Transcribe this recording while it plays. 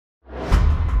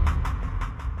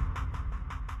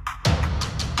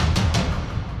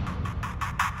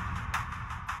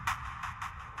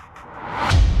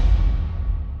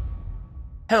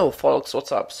Hello folks,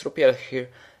 what's up? Strupiel here,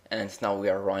 and now we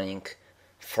are running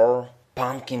 4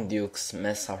 Pumpkin Dukes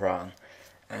Mesa run,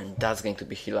 and that's going to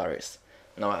be hilarious.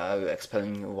 Now I will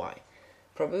explain you why.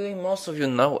 Probably most of you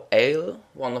know Ale,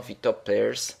 one of the top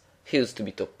players. He used to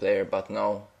be top player, but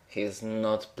now he's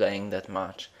not playing that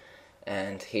much,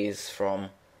 and he's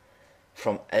from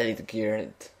Elite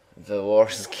Guild, the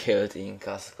worst guild in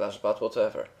Castle Clash, but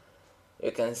whatever.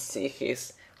 You can see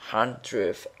his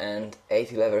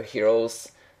 180 level heroes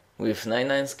with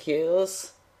 99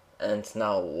 skills, and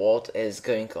now what is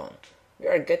going on? We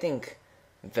are getting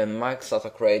the max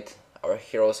attack rate, our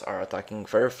heroes are attacking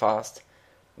very fast,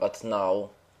 but now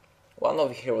one of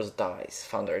the heroes dies,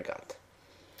 Thunder God.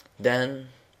 Then,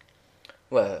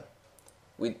 well,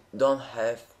 we don't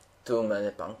have too many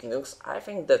Pumpkin Dukes. I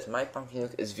think that my Pumpkin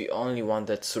Duke is the only one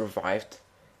that survived.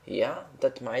 Yeah,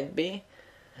 that might be.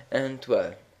 And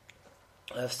well,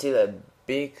 I have still a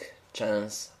big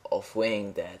chance of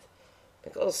winning that,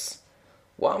 because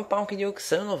one Pumpkin Duke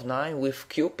 7 of 9 with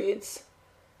Cupids,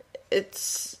 it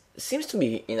seems to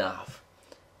be enough.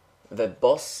 The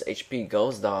boss HP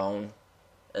goes down,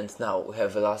 and now we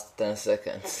have the last 10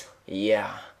 seconds.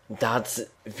 Yeah, that's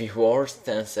the worst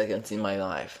 10 seconds in my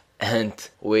life. And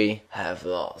we have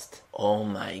lost. Oh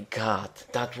my god,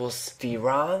 that was the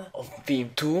run of the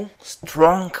 2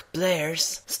 strong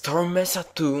players, Storm Mesa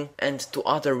 2 and 2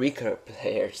 other weaker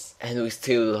players, and we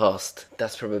still lost.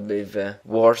 That's probably the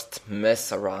worst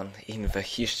Mesa run in the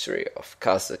history of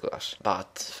Castle Clash.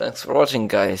 But thanks for watching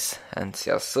guys, and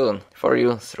see you soon. For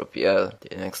you, Strupiel.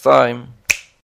 Till next time.